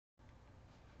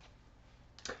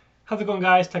How's it going,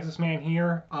 guys? Texas Man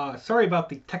here. Sorry about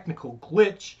the technical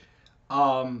glitch.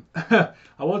 I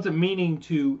wasn't meaning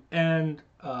to end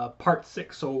part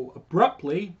 6 so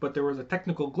abruptly, but there was a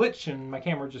technical glitch and my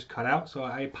camera just cut out, so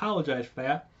I apologize for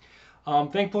that.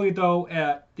 Thankfully, though,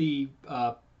 at the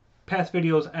past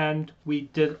video's end, we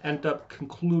did end up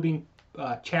concluding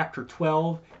Chapter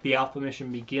 12, The Alpha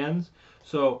Mission Begins.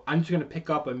 So I'm just going to pick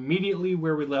up immediately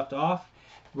where we left off.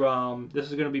 This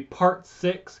is going to be part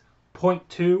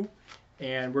 6.2,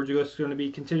 and we're just going to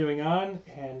be continuing on,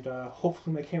 and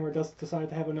hopefully my camera doesn't decide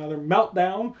to have another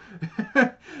meltdown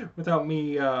without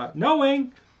me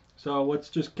knowing. So let's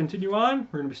just continue on.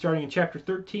 We're going to be starting in Chapter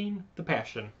 13, The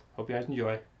Passion. Hope you guys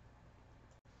enjoy.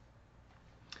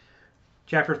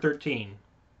 Chapter 13,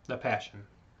 The Passion.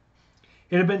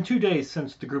 It had been 2 days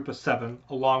since the group of 7,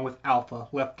 along with Alpha,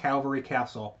 left Calvary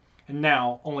Castle, and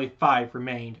now only 5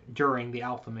 remained during the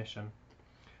Alpha mission.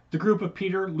 The group of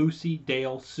Peter, Lucy,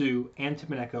 Dale, Sue, and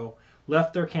Timoneko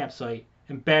left their campsite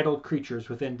and battled creatures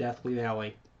within Deathly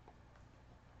Valley.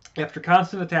 After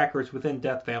constant attackers within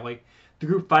Death Valley, the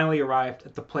group finally arrived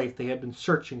at the place they had been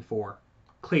searching for,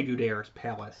 Claydudair's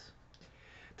palace.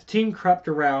 The team crept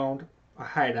around a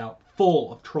hideout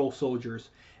full of troll soldiers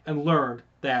and learned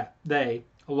that they,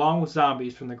 along with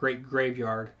zombies from the Great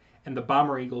Graveyard and the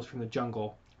Bomber Eagles from the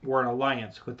jungle, were in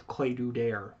alliance with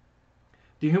Claydudair.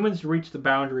 The humans reached the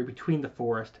boundary between the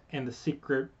forest and the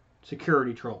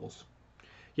security trolls,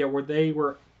 yet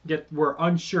were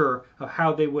unsure of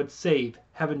how they would save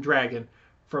Heaven Dragon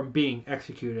from being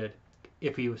executed,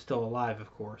 if he was still alive,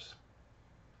 of course.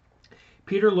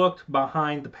 Peter looked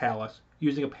behind the palace,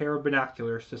 using a pair of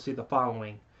binoculars to see the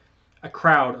following: a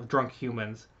crowd of drunk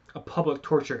humans, a public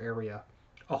torture area,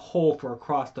 a hole for a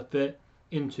cross to fit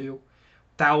into,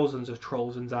 thousands of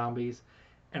trolls and zombies,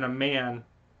 and a man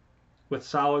with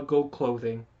solid gold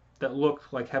clothing that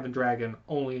looked like Heaven Dragon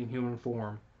only in human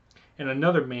form, and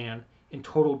another man in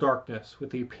total darkness with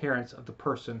the appearance of the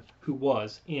person who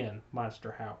was in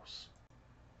Monster House.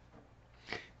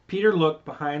 Peter looked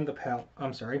behind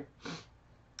the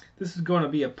This is going to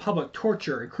be a public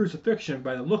torture and crucifixion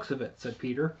by the looks of it, said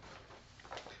Peter.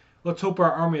 Let's hope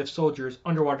our army of soldiers,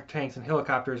 underwater tanks, and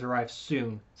helicopters arrive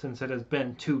soon, since it has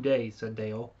been 2 days, said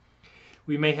Dale.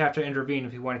 We may have to intervene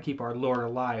if we want to keep our lord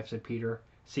alive, said Peter,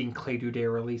 seeing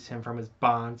Claydudair release him from his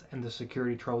bonds and the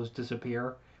security trolls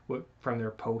disappear from their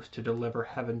post to deliver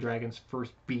Heaven Dragon's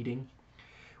first beating.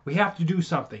 We have to do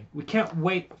something. We can't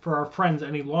wait for our friends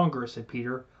any longer, said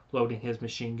Peter, loading his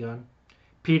machine gun.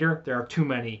 Peter, there are too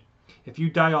many. If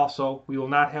you die also, we will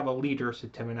not have a leader,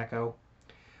 said Timoneko.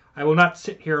 I will not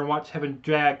sit here and watch Heaven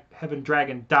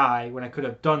Dragon die when I could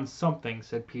have done something,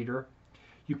 said Peter.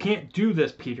 You can't do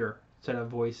this, Peter, said a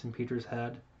voice in Peter's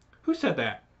head. Who said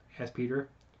that? Asked Peter.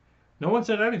 No one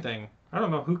said anything. I don't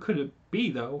know who could it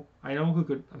be, though. No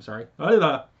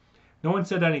one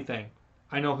said anything.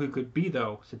 I know who could be,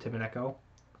 though, said Timoneko.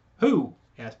 Who?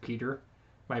 Asked Peter.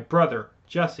 My brother,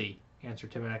 Jesse,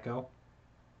 answered Timoneko.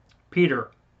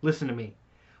 Peter, listen to me.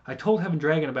 I told Heaven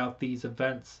Dragon about these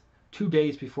events 2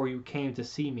 days before you came to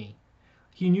see me.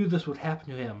 He knew this would happen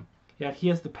to him, yet he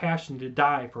has the passion to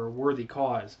die for a worthy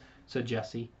cause, said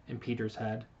Jesse in Peter's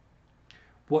head.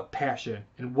 What passion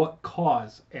and what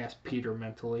cause? Asked Peter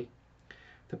mentally.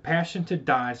 The passion to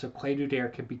die so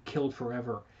Claydudair can be killed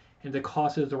forever, and to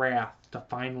cause his wrath to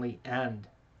finally end.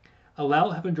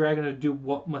 Allow Heaven Dragon to do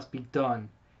what must be done.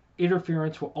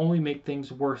 Interference will only make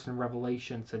things worse in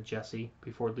Revelation, said Jesse,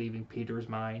 before leaving Peter's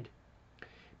mind.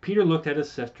 Peter looked at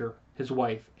his sister, his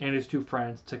wife, and his 2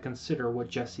 friends to consider what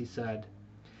Jesse said.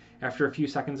 After a few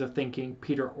seconds of thinking,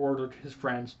 Peter ordered his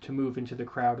friends to move into the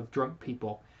crowd of drunk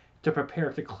people to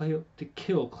prepare to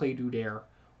kill Claydudair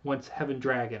once Heaven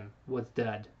Dragon was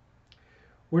dead.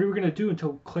 What are we going to do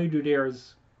until Claydudair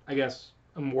is,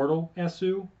 immortal? Asked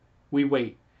Sue. We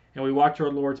wait, and we watch our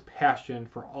Lord's passion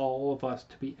for all of us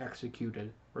to be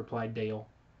executed, replied Dale.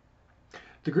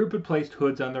 The group had placed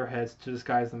hoods on their heads to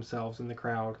disguise themselves in the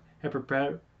crowd and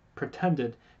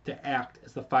pretended to act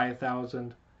as the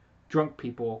 5,000 drunk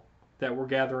people that were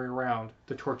gathering around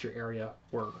the torture area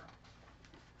were.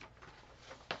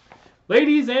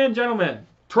 Ladies and gentlemen,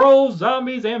 trolls,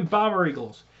 zombies, and bomber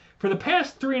eagles, for the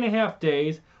past 3.5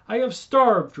 days I have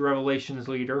starved Revelation's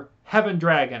leader, Heaven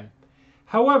Dragon.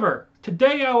 However,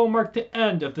 today I will mark the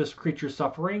end of this creature's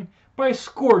suffering by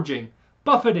scourging,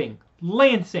 buffeting,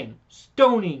 lancing,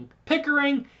 stoning,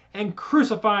 pickering, and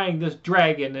crucifying this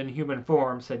dragon in human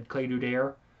form, said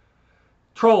Claydudair.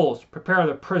 Trolls, prepare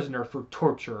the prisoner for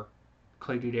torture,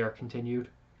 Claydudair continued.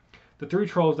 The 3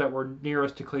 trolls that were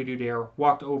nearest to Claydudair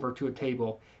walked over to a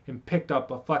table and picked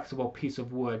up a flexible piece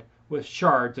of wood with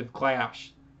shards of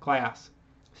glass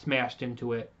smashed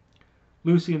into it.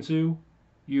 Lucy and Sue,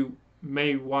 you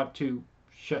may want to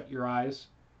shut your eyes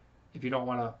if you don't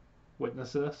want to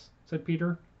witness this, said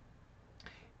Peter.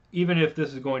 Even if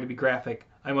this is going to be graphic,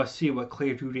 I must see what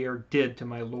Clay Dudere did to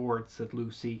my lord, said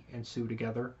Lucy and Sue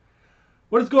together.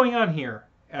 What is going on here?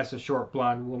 Asked the short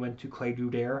blonde woman to Clay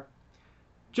Dudere.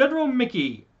 General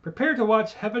Mickey, prepare to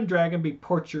watch Heaven Dragon be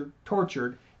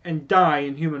tortured and die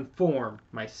in human form,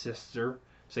 my sister,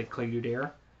 said Clay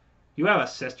Dudere. You have a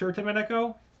sister,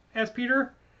 Timon asked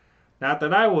Peter. Not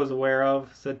that I was aware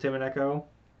of, said Timon.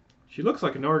 She looks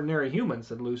like an ordinary human,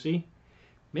 said Lucy.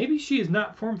 Maybe she is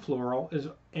not from Floral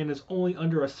and is only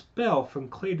under a spell from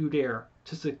Clay Dudere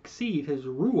to succeed his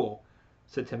rule,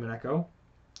 said Timon.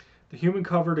 The human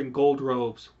covered in gold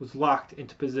robes was locked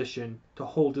into position to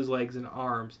hold his legs and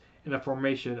arms in the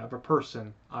formation of a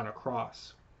person on a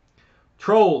cross.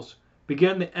 Trolls,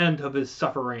 begin the end of his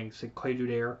suffering, said Clay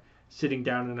Dudere, sitting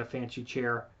down in a fancy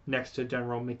chair next to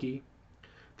General Mickey.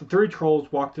 The three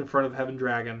trolls walked in front of Heaven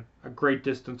Dragon, a great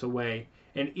distance away,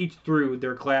 and each threw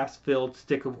their glass-filled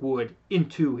stick of wood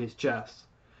into his chest.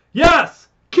 Yes!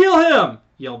 Kill him!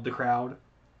 Yelled the crowd.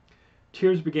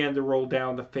 Tears began to roll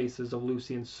down the faces of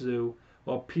Lucy and Sue,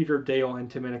 while Peter, Dale, and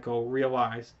Timonico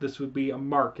realized this would be a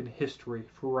mark in history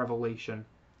for Revelation.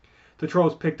 The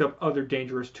trolls picked up other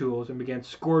dangerous tools and began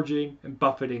scourging and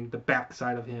buffeting the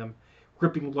backside of him,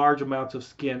 ripping large amounts of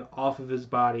skin off of his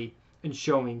body and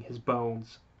showing his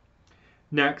bones.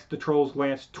 Next, the trolls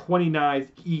lanced 20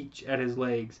 knives each at his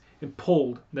legs and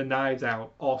pulled the knives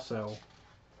out also.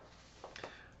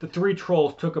 The three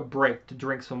trolls took a break to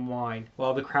drink some wine,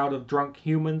 while the crowd of drunk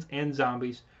humans and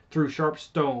zombies threw sharp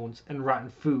stones and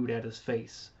rotten food at his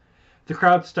face. The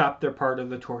crowd stopped their part of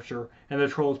the torture, and the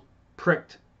trolls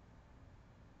pricked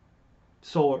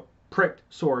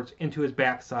swords into his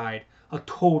backside, a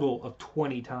total of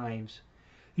 20 times.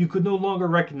 You could no longer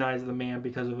recognize the man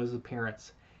because of his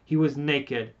appearance. He was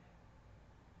naked,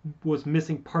 was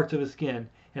missing parts of his skin,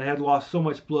 and had lost so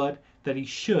much blood that he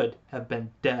should have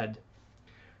been dead.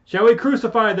 Shall we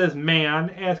crucify this man?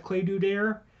 Asked Clay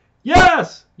Dudere.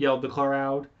 Yes! Yelled the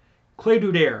crowd. Clay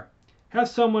Dudere, have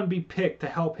someone be picked to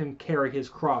help him carry his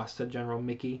cross, said General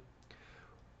Mickey.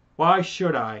 Why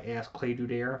should I? Asked Clay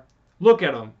Dudere. Look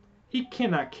at him. He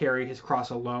cannot carry his cross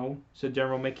alone, said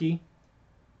General Mickey.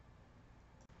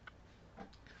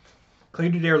 Clay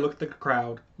Dudere looked at the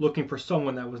crowd, looking for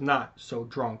someone that was not so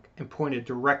drunk, and pointed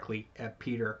directly at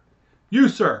Peter. You,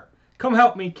 sir, come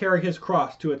help me carry his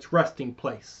cross to its resting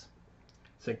place,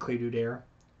 said Clay Dudere.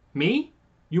 Me?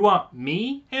 You want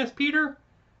me? Asked Peter.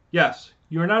 Yes,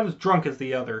 you are not as drunk as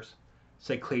the others,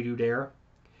 said Clay Dudere.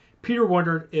 Peter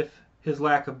wondered if his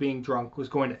lack of being drunk was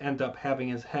going to end up having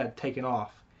his head taken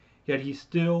off, yet he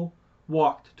still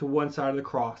walked to one side of the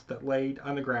cross that lay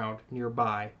on the ground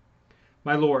nearby.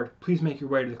 My lord, please make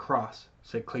your way to the cross,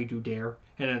 said Clay Dudere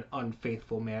in an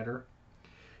unfaithful manner.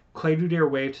 Clay Dudere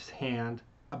waved his hand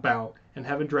about, and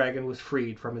Heaven Dragon was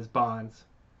freed from his bonds.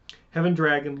 Heaven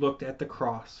Dragon looked at the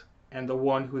cross and the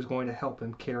one who was going to help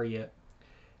him carry it.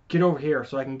 Get over here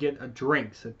so I can get a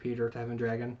drink, said Peter to Heaven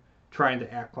Dragon, trying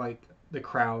to act like the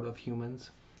crowd of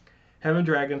humans. Heaven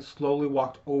Dragon slowly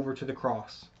walked over to the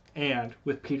cross and,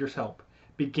 with Peter's help,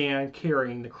 began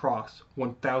carrying the cross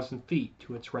 1,000 feet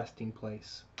to its resting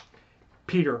place.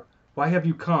 Peter, why have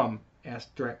you come?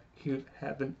 Asked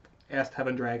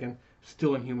Heaven Dragon,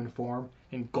 still in human form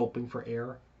and gulping for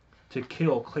air. To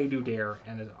kill Clay Dudere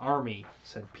and his army,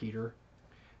 said Peter.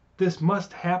 This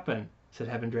must happen, said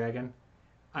Heaven Dragon.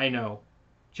 I know.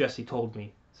 Jesse told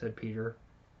me, said Peter.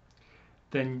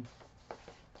 Then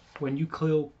when you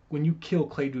kill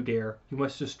Clay Dudere, you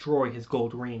must destroy his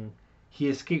gold ring. He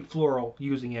escaped Floral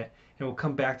using it and will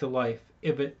come back to life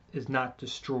if it is not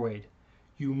destroyed.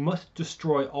 You must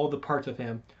destroy all the parts of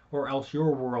him, or else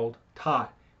your world,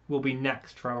 Tot, will be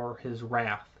next for his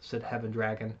wrath, said Heaven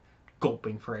Dragon,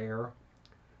 gulping for air.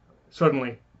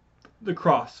 Suddenly, the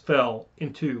cross fell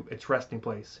into its resting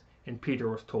place, and Peter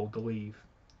was told to leave.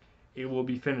 It will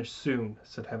be finished soon,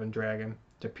 said Heaven Dragon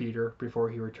to Peter before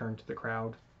he returned to the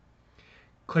crowd.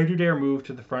 Clay Dudere moved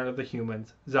to the front of the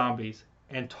humans, zombies,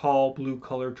 and tall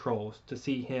blue-colored trolls to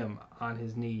see him on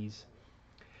his knees.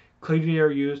 Clay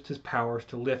Dudere used his powers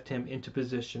to lift him into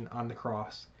position on the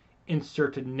cross,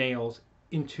 inserted nails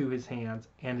into his hands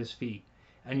and his feet,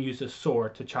 and used a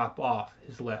sword to chop off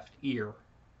his left ear.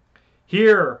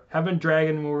 Here, Heaven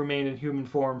Dragon will remain in human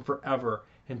form forever,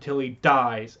 until he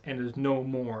dies and is no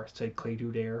more, said Clay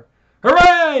Dudere.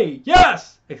 Hooray!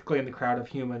 Yes! Exclaimed the crowd of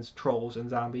humans, trolls, and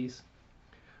zombies.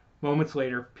 Moments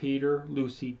later, Peter,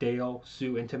 Lucy, Dale,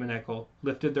 Sue, and Timonico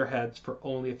lifted their heads for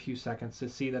only a few seconds to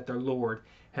see that their Lord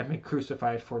had been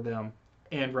crucified for them,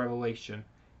 and revelation,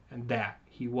 and that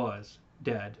he was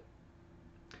dead.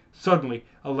 Suddenly,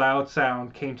 a loud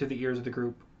sound came to the ears of the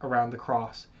group around the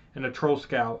cross, and a troll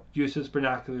scout used his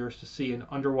binoculars to see an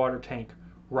underwater tank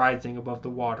rising above the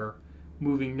water,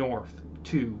 moving north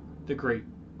to the great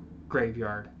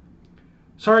graveyard.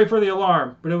 "Sorry for the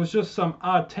alarm, but it was just some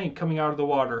odd tank coming out of the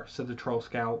water," said the troll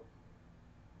scout.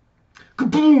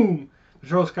 Kaboom! The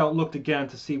troll scout looked again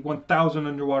to see 1,000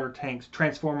 underwater tanks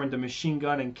transform into machine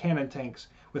gun and cannon tanks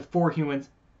with 4 humans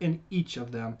in each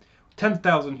of them,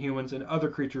 10,000 humans and other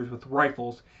creatures with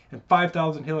rifles, and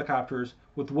 5,000 helicopters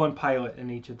with 1 pilot in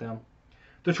each of them.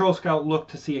 The troll scout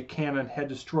looked to see a cannon had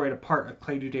destroyed a part of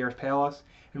Claydudair's palace,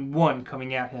 and 1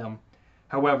 coming at him.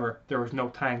 However, there was no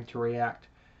time to react.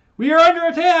 "We are under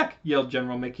attack!" yelled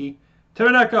General Mickey.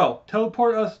 "Temeneco,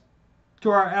 teleport us to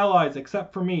our allies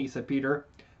except for me," said Peter.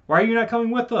 "Why are you not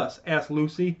coming with us?" asked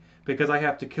Lucy. "Because I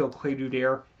have to kill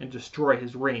Claydudair and destroy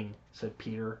his ring," said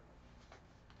Peter.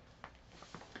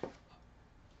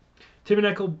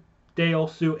 Temeneco, Dale,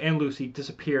 Sue, and Lucy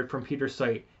disappeared from Peter's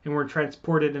sight and were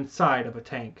transported inside of a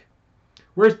tank.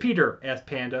 "Where's Peter?" asked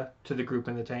Panda to the group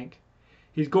in the tank.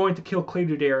 "He's going to kill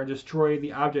Claydudair and destroy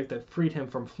the object that freed him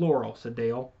from Floral," said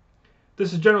Dale.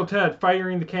 "This is General Ted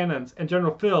firing the cannons and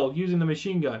General Phil using the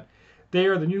machine gun. They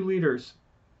are the new leaders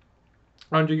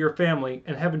under your family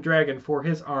and Heaven Dragon for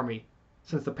his army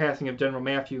since the passing of General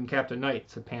Matthew and Captain Knight,"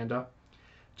 said Panda.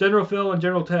 General Phil and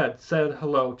General Ted said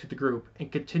hello to the group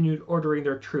and continued ordering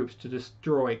their troops to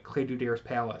destroy Claydudair's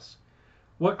palace.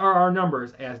 "What are our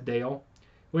numbers?" asked Dale.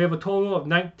 "We have a total of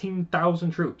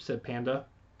 19,000 troops," said Panda.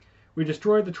 "We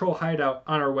destroyed the troll hideout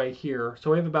on our way here,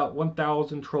 so we have about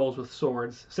 1,000 trolls with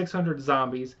swords, 600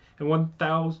 zombies, and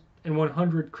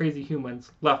 100 crazy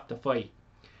humans left to fight."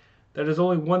 "That is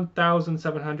only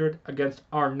 1,700 against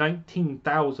our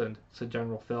 19,000, said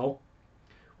General Phil.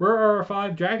 "Where are our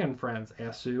 5 dragon friends?"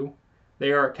 asked Sue.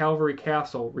 "They are at Calvary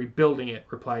Castle, rebuilding it,"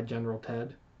 replied General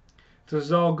Ted. "This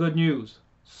is all good news.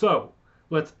 So,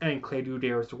 let's end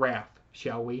Claydudair's wrath,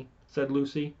 shall we?" said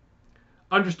Lucy.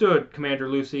 "Understood, Commander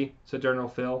Lucy," said General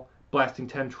Phil, blasting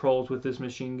 10 trolls with his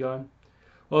machine gun.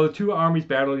 While the 2 armies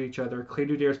battled each other,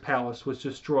 Claydudair's palace was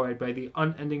destroyed by the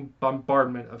unending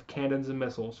bombardment of cannons and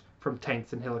missiles from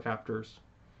tanks and helicopters.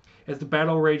 As the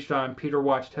battle raged on, Peter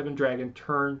watched Heaven Dragon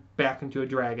turn back into a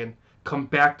dragon, come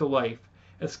back to life,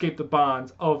 escape the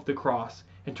bonds of the cross,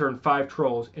 and turn 5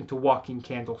 trolls into walking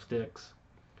candlesticks.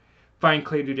 "Find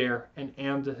Claydudair and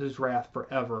end his wrath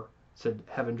forever," said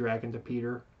Heaven Dragon to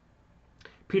Peter.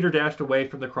 Peter dashed away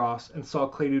from the cross and saw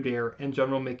Claydudair and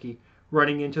General Mickey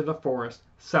running into the forest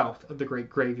south of the great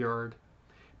graveyard.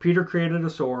 Peter created a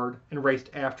sword and raced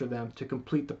after them to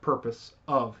complete the purpose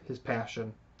of his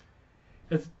passion.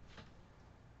 As